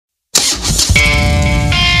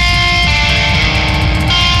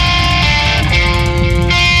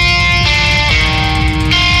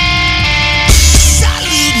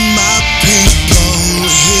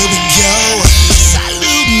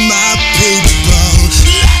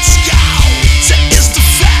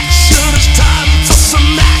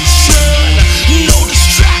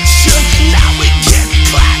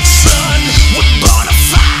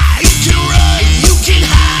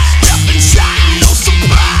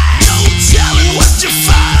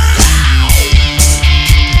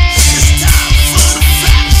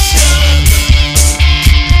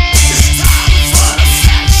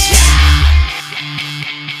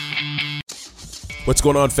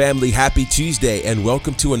What's going on, family? Happy Tuesday, and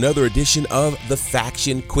welcome to another edition of the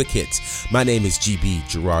Faction Quick Hits. My name is GB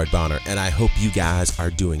Gerard Bonner, and I hope you guys are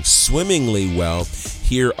doing swimmingly well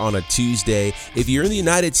here on a Tuesday. If you're in the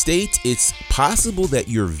United States, it's possible that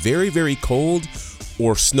you're very, very cold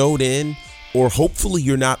or snowed in, or hopefully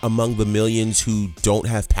you're not among the millions who don't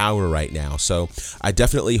have power right now. So I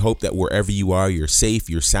definitely hope that wherever you are, you're safe,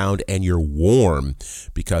 you're sound, and you're warm,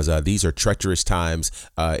 because these are treacherous times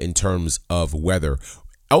in terms of weather.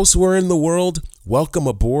 Elsewhere in the world, welcome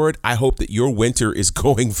aboard. I hope that your winter is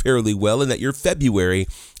going fairly well and that your February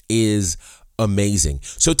is amazing.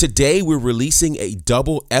 So today we're releasing a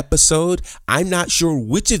double episode. I'm not sure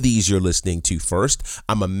which of these you're listening to first.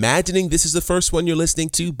 I'm imagining this is the first one you're listening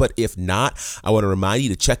to, but if not, I want to remind you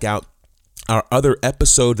to check out our other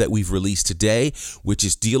episode that we've released today, which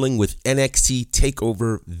is dealing with NXT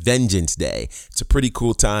TakeOver Vengeance Day. It's a pretty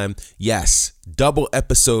cool time. Yes, double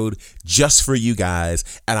episode just for you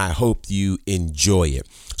guys, and I hope you enjoy it.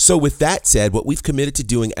 So with that said, what we've committed to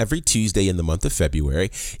doing every Tuesday in the month of February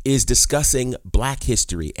is discussing Black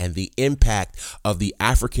history and the impact of the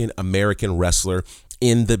African American wrestler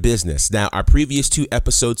in the business. Now, our previous two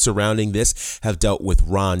episodes surrounding this have dealt with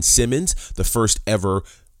Ron Simmons, the first ever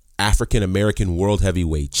African American World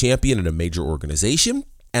Heavyweight Champion in a major organization.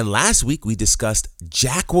 And last week we discussed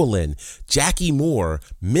Jackie Moore,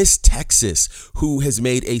 Miss Texas, who has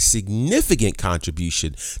made a significant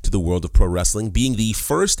contribution to the world of pro wrestling, being the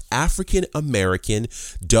first African American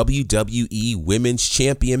WWE Women's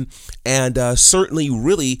Champion, and certainly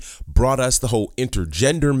really brought us the whole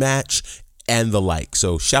intergender match and the like.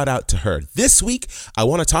 So shout out to her. This week, I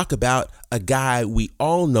want to talk about a guy we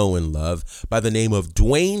all know and love by the name of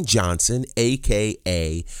Dwayne Johnson,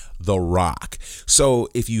 aka The Rock. So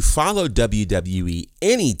if you follow WWE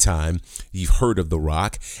anytime, you've heard of The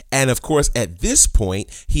Rock. And of course, at this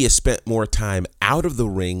point, he has spent more time out of the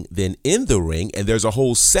ring than in the ring. And there's a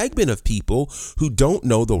whole segment of people who don't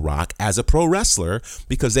know The Rock as a pro wrestler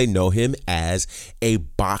because they know him as a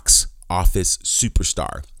box office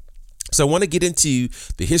superstar. So I want to get into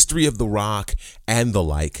the history of The Rock and the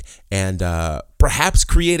like, and perhaps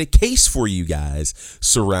create a case for you guys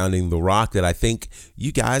surrounding The Rock that I think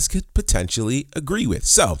you guys could potentially agree with.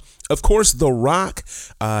 So, of course, The Rock,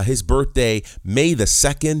 his birthday, May the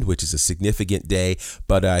 2nd, which is a significant day,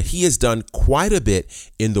 but he has done quite a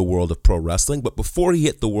bit in the world of pro wrestling. But before he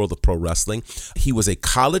hit the world of pro wrestling, he was a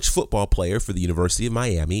college football player for the University of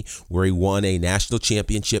Miami, where he won a national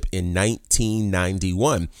championship in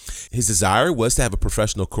 1991. His desire was to have a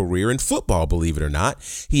professional career in football, believe it or not.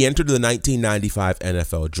 He entered the 1995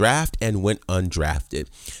 NFL draft and went undrafted.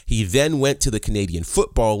 He then went to the Canadian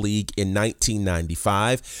Football League in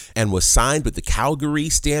 1995 and was signed with the Calgary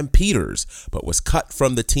Stampeders, but was cut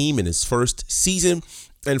from the team in his first season.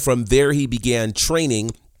 And from there, he began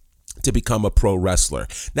training to become a pro wrestler.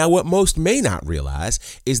 Now, what most may not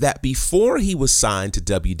realize is that before he was signed to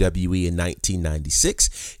WWE in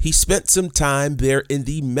 1996, he spent some time there in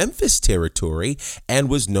the Memphis territory and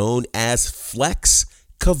was known as Flex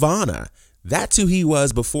Kavana. That's who he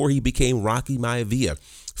was before he became Rocky Maivia.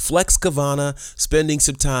 Flex Kavana, spending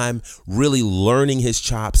some time really learning his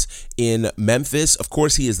chops in Memphis. Of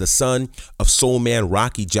course, he is the son of Soul Man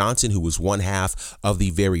Rocky Johnson, who was one half of the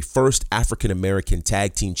very first African-American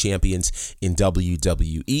tag team champions in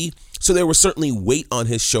WWE. So there was certainly weight on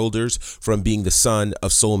his shoulders from being the son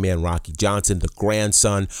of Soul Man Rocky Johnson, the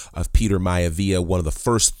grandson of Peter Maivia, one of the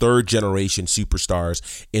first third-generation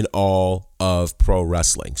superstars in all of pro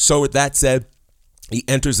wrestling. So with that said, he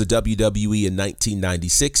enters the WWE in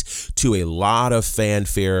 1996 to a lot of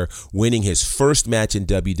fanfare, winning his first match in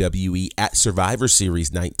WWE at Survivor Series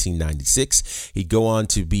 1996. He'd go on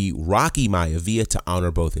to be Rocky Maivia to honor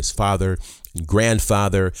both his father and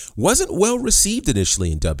grandfather. Wasn't well received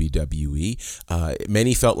initially in WWE.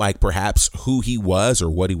 Many felt like perhaps who he was or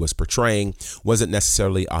what he was portraying wasn't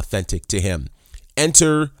necessarily authentic to him.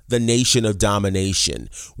 Enter the Nation of Domination,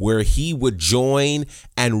 where he would join,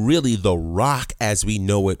 and really The Rock as we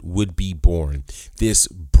know it would be born. This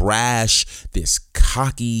brash, this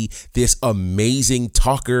cocky, this amazing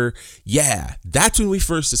talker. Yeah, that's when we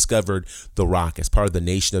first discovered The Rock as part of the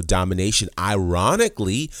Nation of Domination,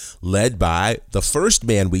 ironically led by the first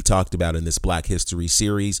man we talked about in this Black History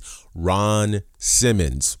series, Ron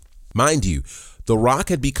Simmons. Mind you, The Rock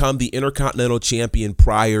had become the Intercontinental Champion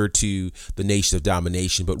prior to the Nation of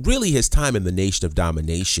Domination, but really his time in the Nation of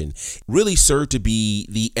Domination really served to be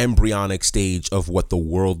the embryonic stage of what the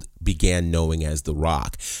world began knowing as The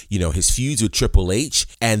Rock. You know, his feuds with Triple H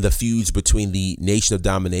and the feuds between the Nation of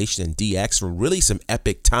Domination and DX were really some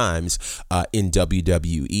epic times in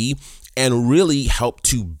WWE. and really helped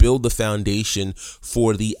to build the foundation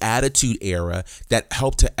for the Attitude Era that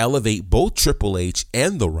helped to elevate both Triple H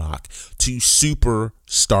and The Rock to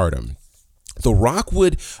superstardom. The Rock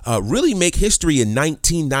would really make history in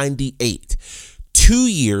 1998, 2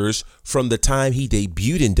 years from the time he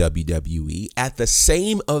debuted in WWE at the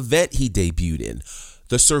same event he debuted in,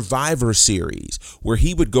 the Survivor Series, where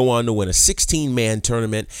he would go on to win a 16-man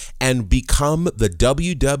tournament and become the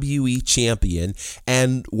WWE champion.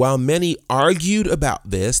 And while many argued about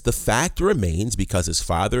this, the fact remains, because his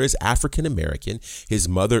father is African American, his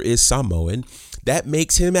mother is Samoan, that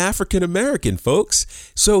makes him African American,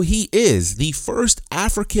 folks. So he is the first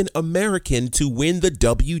African American to win the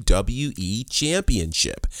WWE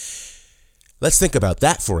championship. Let's think about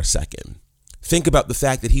that for a second. Think about the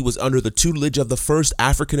fact that he was under the tutelage of the first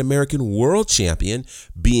African-American world champion,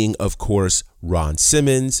 being, of course, Ron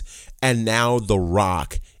Simmons, and now The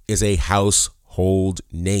Rock is a household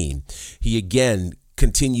name. He again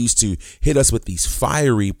continues to hit us with these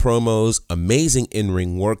fiery promos, amazing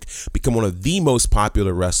in-ring work, become one of the most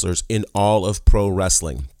popular wrestlers in all of pro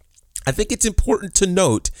wrestling. I think it's important to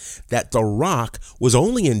note that The Rock was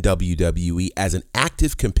only in WWE as an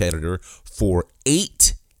active competitor for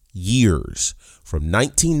 8 years, from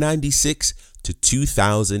 1996 to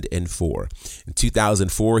 2004. In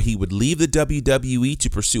 2004, he would leave the WWE to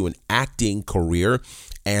pursue an acting career,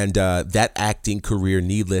 and that acting career,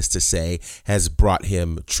 needless to say, has brought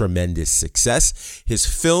him tremendous success. His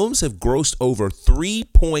films have grossed over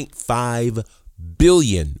 $3.5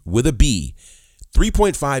 billion with a B.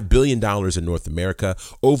 $3.5 billion in North America,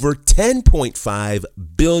 over $10.5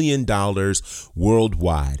 billion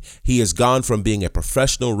worldwide. He has gone from being a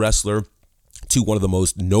professional wrestler to one of the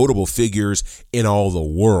most notable figures in all the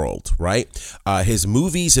world, right? His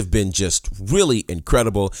movies have been just really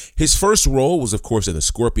incredible. His first role was, of course, in The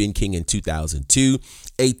Scorpion King in 2002.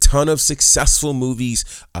 A ton of successful movies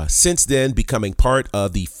since then, becoming part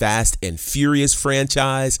of the Fast and Furious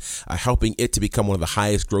franchise, helping it to become one of the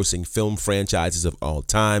highest grossing film franchises of all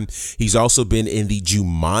time. He's also been in the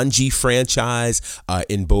Jumanji franchise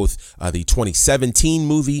in both the 2017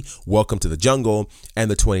 movie, Welcome to the Jungle,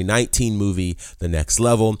 and the 2019 movie, The Next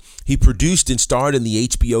Level. He produced and starred in the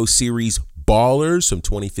HBO series Ballers from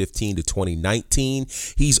 2015 to 2019.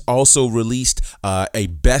 He's also released a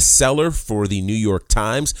bestseller for the New York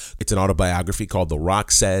Times. It's an autobiography called The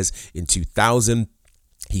Rock Says in 2000.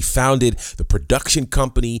 He founded the production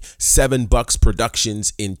company $7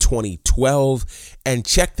 Productions in 2012. And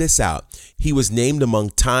check this out. He was named among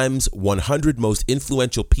Time's 100 most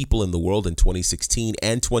influential people in the world in 2016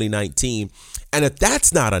 and 2019. And if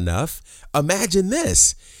that's not enough, imagine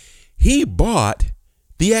this. He bought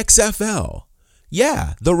the XFL.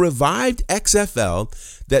 Yeah, the revived XFL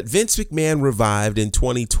that Vince McMahon revived in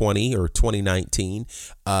 2020 or 2019,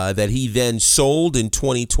 that he then sold in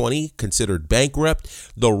 2020, considered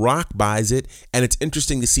bankrupt. The Rock buys it, and it's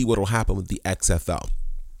interesting to see what will happen with the XFL.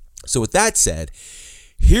 So with that said,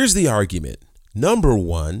 here's the argument. Number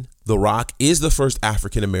one, The Rock is the first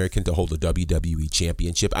African American to hold a WWE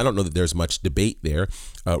championship. I don't know that there's much debate there,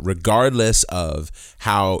 regardless of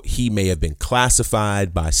how he may have been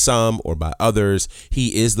classified by some or by others.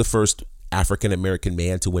 He is the first African American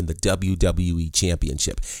man to win the WWE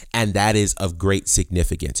championship, and that is of great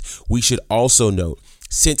significance. We should also note,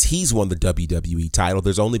 since he's won the WWE title,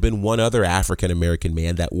 there's only been one other African American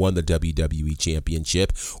man that won the WWE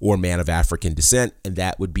championship, or man of African descent, and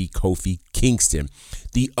that would be Kofi Kingston.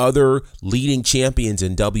 The other leading champions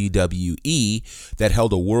in WWE that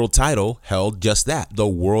held a world title held just that, the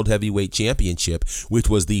World Heavyweight Championship, which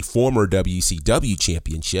was the former WCW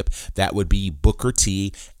championship. That would be Booker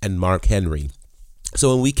T and Mark Henry.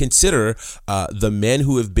 So when we consider the men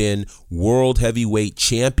who have been world heavyweight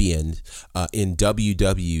champions in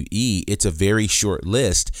WWE, it's a very short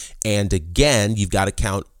list. And again, you've got to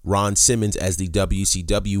count Ron Simmons as the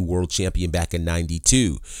WCW world champion back in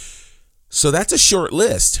 '92. So that's a short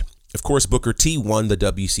list. Of course, Booker T won the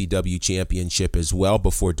WCW championship as well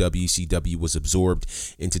before WCW was absorbed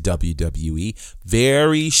into WWE.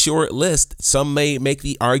 Very short list. Some may make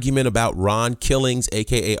the argument about Ron Killings,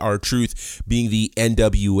 aka R-Truth, being the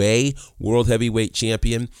NWA World Heavyweight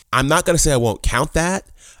Champion. I'm not going to say I won't count that.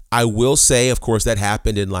 I will say, of course, that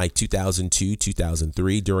happened in like 2002,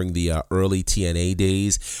 2003 during the early TNA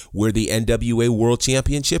days, where the NWA World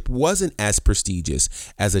Championship wasn't as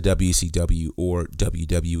prestigious as a WCW or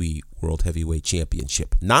WWE World Heavyweight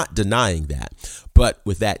Championship. Not denying that. But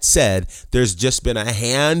with that said, there's just been a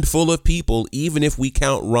handful of people, even if we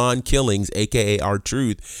count Ron Killings, aka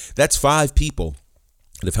R-Truth, that's 5 people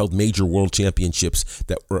that have held major world championships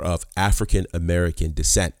that were of African American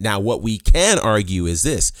descent. Now, what we can argue is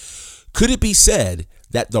this. Could it be said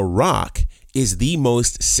that The Rock is the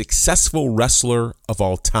most successful wrestler of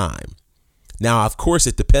all time? Now, of course,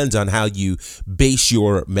 it depends on how you base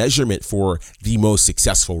your measurement for the most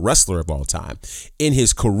successful wrestler of all time. In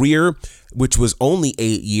his career, which was only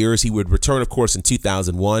 8 years, he would return, of course, in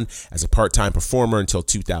 2001 as a part-time performer until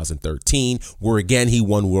 2013, where again he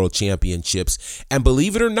won world championships. And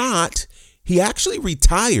believe it or not, he actually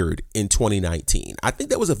retired in 2019. I think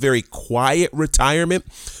that was a very quiet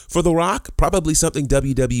retirement for The Rock, probably something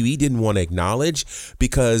WWE didn't want to acknowledge,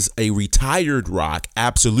 because a retired Rock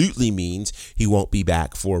absolutely means he won't be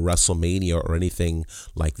back for WrestleMania or anything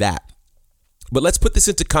like that. But let's put this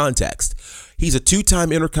into context. He's a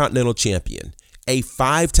 2-time Intercontinental Champion, a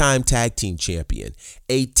 5-time Tag Team Champion,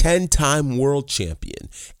 a 10-time World Champion,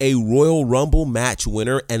 a Royal Rumble match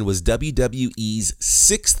winner, and was WWE's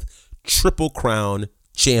 6th Triple Crown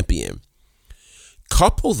champion.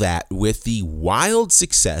 Couple that with the wild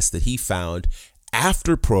success that he found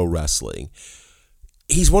after pro wrestling.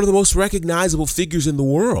 He's one of the most recognizable figures in the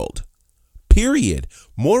world. Period.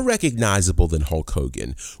 More recognizable than Hulk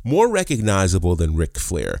Hogan, more recognizable than Ric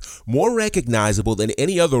Flair, more recognizable than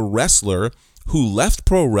any other wrestler who left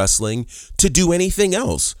pro wrestling to do anything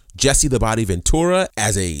else. Jesse the Body Ventura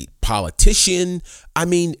as a politician. I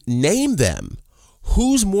mean, name them.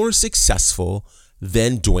 Who's more successful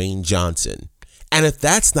than Dwayne Johnson? And if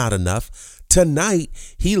that's not enough, tonight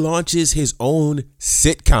he launches his own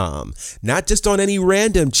sitcom, not just on any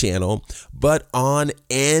random channel, but on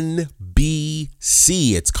NBC.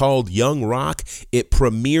 It's called Young Rock. It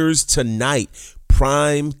premieres tonight,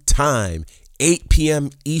 prime time, 8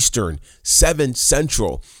 p.m. Eastern, 7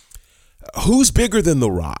 Central. Who's bigger than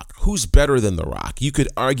The Rock? Who's better than The Rock? You could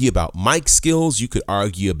argue about mic skills. You could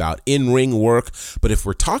argue about in-ring work. But if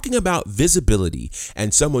we're talking about visibility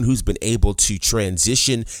and someone who's been able to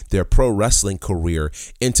transition their pro wrestling career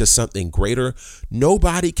into something greater,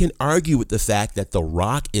 nobody can argue with the fact that The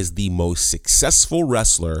Rock is the most successful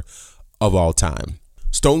wrestler of all time.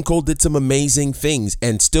 Stone Cold did some amazing things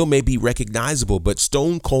and still may be recognizable, but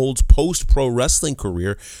Stone Cold's post-pro wrestling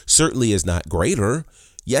career certainly is not greater.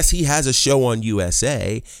 Yes, he has a show on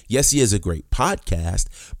USA. Yes, he has a great podcast,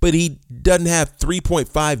 but he doesn't have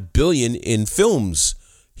 $3.5 billion in films.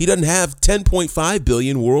 He doesn't have $10.5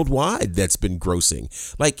 billion worldwide that's been grossing.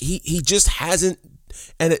 Like he just hasn't,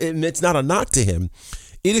 and it's not a knock to him.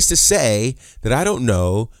 It is to say that I don't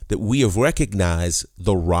know that we have recognized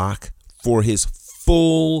The Rock for his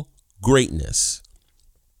full greatness.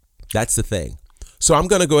 That's the thing. So I'm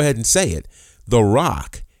going to go ahead and say it. The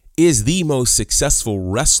Rock is the most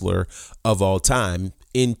successful wrestler of all time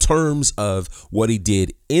in terms of what he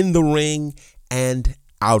did in the ring and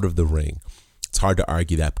out of the ring. It's hard to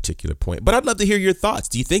argue that particular point, but I'd love to hear your thoughts.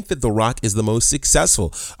 Do you think that The Rock is the most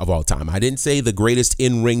successful of all time? I didn't say the greatest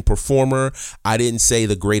in-ring performer. I didn't say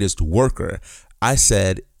the greatest worker. I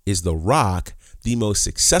said, is The Rock the most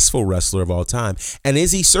successful wrestler of all time? And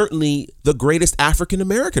is he certainly the greatest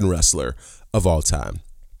African-American wrestler of all time?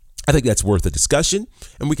 I think that's worth a discussion,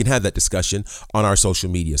 and we can have that discussion on our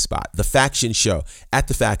social media spot, The Faction Show, at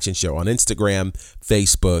The Faction Show on Instagram,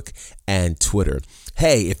 Facebook, and Twitter.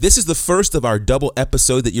 Hey, if this is the first of our double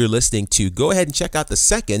episode that you're listening to, go ahead and check out the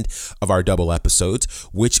second of our double episodes,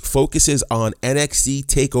 which focuses on NXT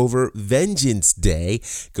TakeOver Vengeance Day.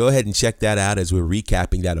 Go ahead and check that out as we're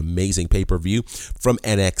recapping that amazing pay-per-view from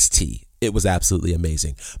NXT. It was absolutely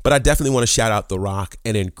amazing. But I definitely want to shout out The Rock,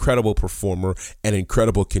 an incredible performer, an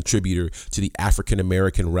incredible contributor to the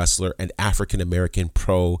African-American wrestler and African-American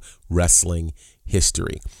pro wrestling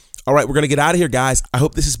history. All right, we're going to get out of here, guys. I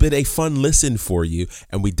hope this has been a fun listen for you,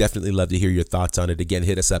 and we definitely love to hear your thoughts on it. Again,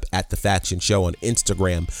 hit us up at The Faction Show on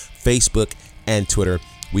Instagram, Facebook, and Twitter.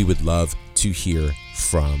 We would love to hear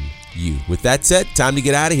from you. With that said, time to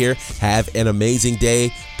get out of here. Have an amazing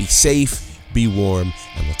day. Be safe. Be warm,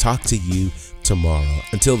 and we'll talk to you tomorrow.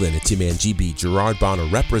 Until then, it's your man GB, Gerard Bonner,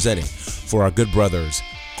 representing for our good brothers,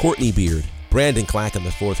 Courtney Beard, Brandon Clack, and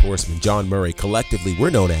the Fourth Horseman, John Murray. Collectively, we're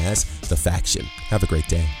known as The Faction. Have a great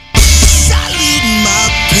day.